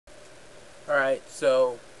Alright,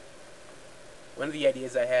 so one of the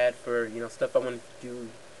ideas I had for, stuff I wanted to do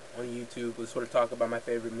on YouTube was sort of talk about my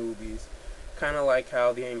favorite movies. Kind of like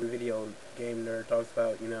how the Angry Video Game Nerd talks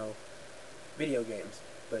about, video games,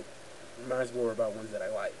 but mine's more about ones that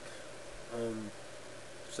I like. Um,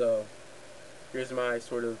 so, here's my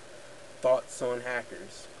sort of thoughts on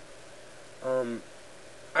Hackers. Um,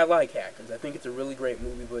 I like Hackers. I think it's a really great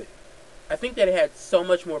movie, but I think that it had so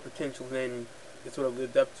much more potential than it sort of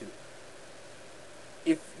lived up to.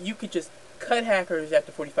 If you could just cut Hackers at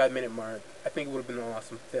the 45-minute mark, I think it would have been an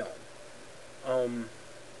awesome film. Um,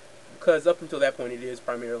 because up until that point, it is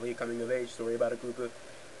primarily a coming of age story about a group of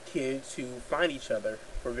kids who find each other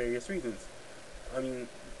for various reasons. I mean,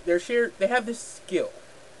 they have this skill,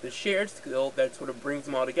 the shared skill that sort of brings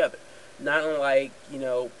them all together. Not unlike,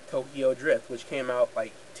 Tokyo Drift, which came out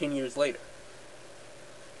like 10 years later.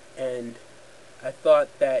 And I thought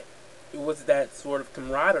that it was that sort of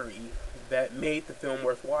camaraderie that made the film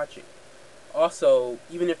worth watching. Also,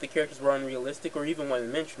 even if the characters were unrealistic or even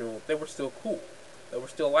one-dimensional, they were still cool. They were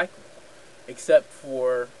still likable. Except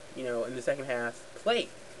for, in the second half, Plague,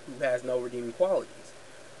 who has no redeeming qualities.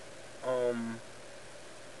 Um,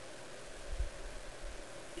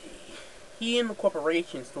 he and the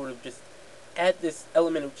corporation sort of just add this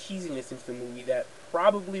element of cheesiness into the movie that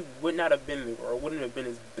probably would not have been there or wouldn't have been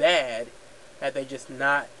as bad had they just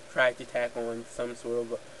not tried to tack on some sort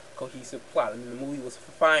of a cohesive plot. I mean, the movie was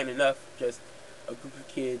fine enough, just a group of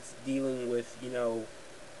kids dealing with,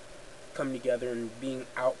 coming together and being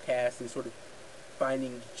outcast and sort of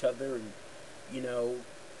finding each other and, you know,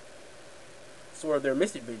 sort of their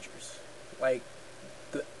misadventures. Like,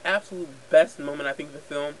 the absolute best moment I think of the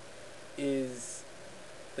film is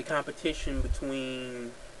the competition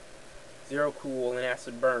between Zero Cool and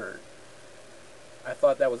Acid Burn. I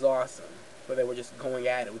thought that was awesome, where they were just going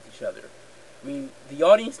at it with each other. I mean, the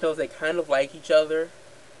audience knows they kind of like each other,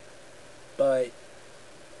 but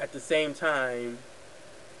at the same time,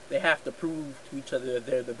 they have to prove to each other that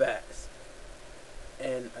they're the best.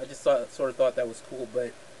 And I just sort of thought that was cool,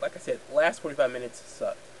 but like I said, the last 45 minutes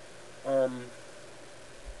sucked. Um,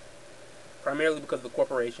 Primarily because of the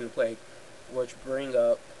corporation Plague, which bring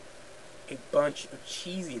up a bunch of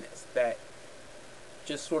cheesiness that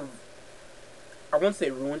just sort of, I won't say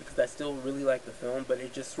ruined because I still really like the film, but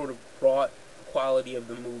it just sort of brought the quality of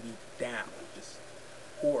the movie down, just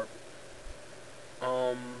horrible.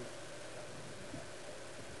 Um,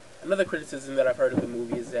 Another criticism that I've heard of the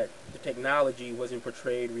movie is that the technology wasn't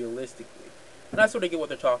portrayed realistically. And I sort of get what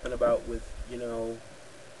they're talking about with,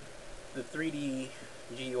 the 3D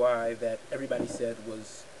GUI that everybody said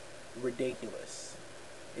was ridiculous.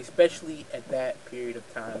 Especially at that period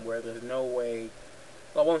of time where there's no way,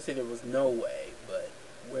 well, I won't say there was no way, but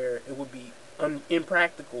where it would be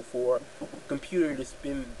impractical for a computer to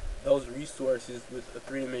spin those resources with a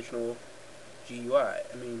three-dimensional GUI.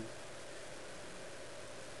 I mean,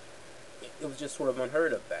 it was just sort of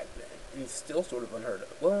unheard of back then, and it's still sort of unheard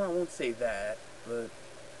of. Well, I won't say that, but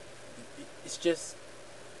it's just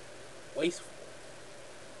wasteful.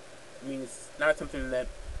 I mean, it's not something that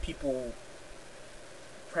people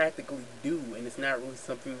practically do, and it's not really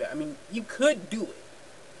something that, I mean, you could do it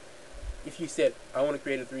if you said, I want to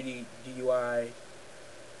create a 3D GUI.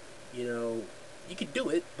 You could do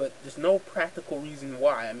it, but there's no practical reason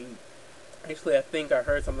why. I mean, actually, I think I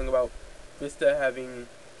heard something about Vista having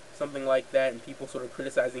something like that, and people sort of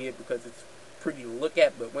criticizing it because it's pretty to look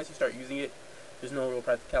at, but once you start using it, there's no real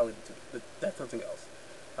practicality to it. But that's something else.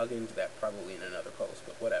 I'll get into that probably in another post,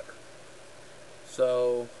 but whatever.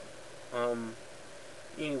 So,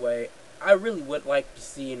 anyway, I really would like to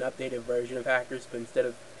see an updated version of Hackers, but instead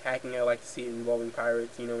of hacking, I like to see it involving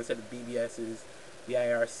pirates. Instead of BBSs, the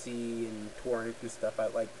IRC and torrents and stuff. I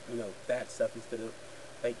like, that stuff instead of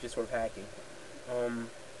like just sort of hacking.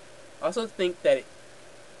 I also think that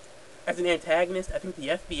as an antagonist, I think the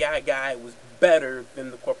FBI guy was better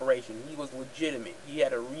than the corporation. He was legitimate. He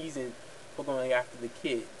had a reason for going after the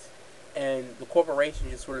kids. And the corporation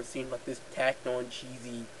just sort of seemed like this tacked on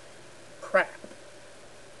cheesy crap.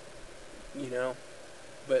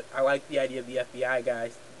 But I like the idea of the FBI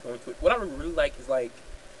guys going to it. What I would really like is, like,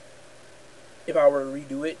 if I were to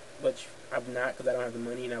redo it, which I'm not because I don't have the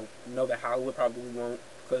money, and I know that Hollywood probably won't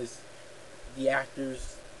because the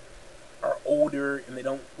actors are older and they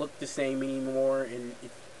don't look the same anymore, and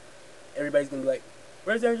everybody's going to be like,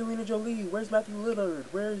 where's Angelina Jolie? Where's Matthew Lillard?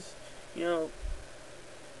 Where's,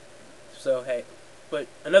 So, hey. But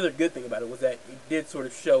another good thing about it was that it did sort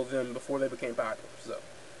of show them before they became popular, so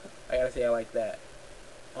I gotta say I like that.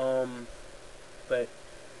 But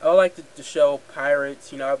I would like to show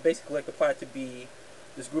pirates, I basically like the plot to be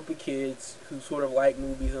this group of kids who sort of like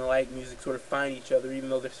movies and like music sort of find each other, even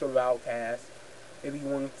though they're sort of outcasts. Maybe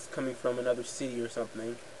one's coming from another city or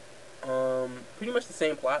something. Pretty much the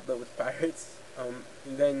same plot, but with pirates. And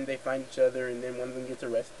then they find each other, and then one of them gets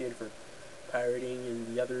arrested for pirating, and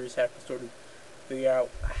the others have to sort of figure out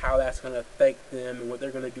how that's going to affect them and what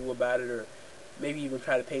they're going to do about it, or maybe even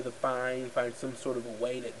try to pay the fine, find some sort of a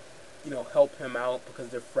way to, help him out because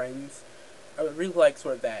they're friends. I would really like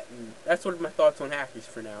sort of that, and that's sort of my thoughts on Hackers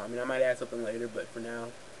for now. I mean, I might add something later, but for now,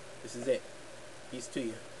 this is it. Peace to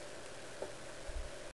you.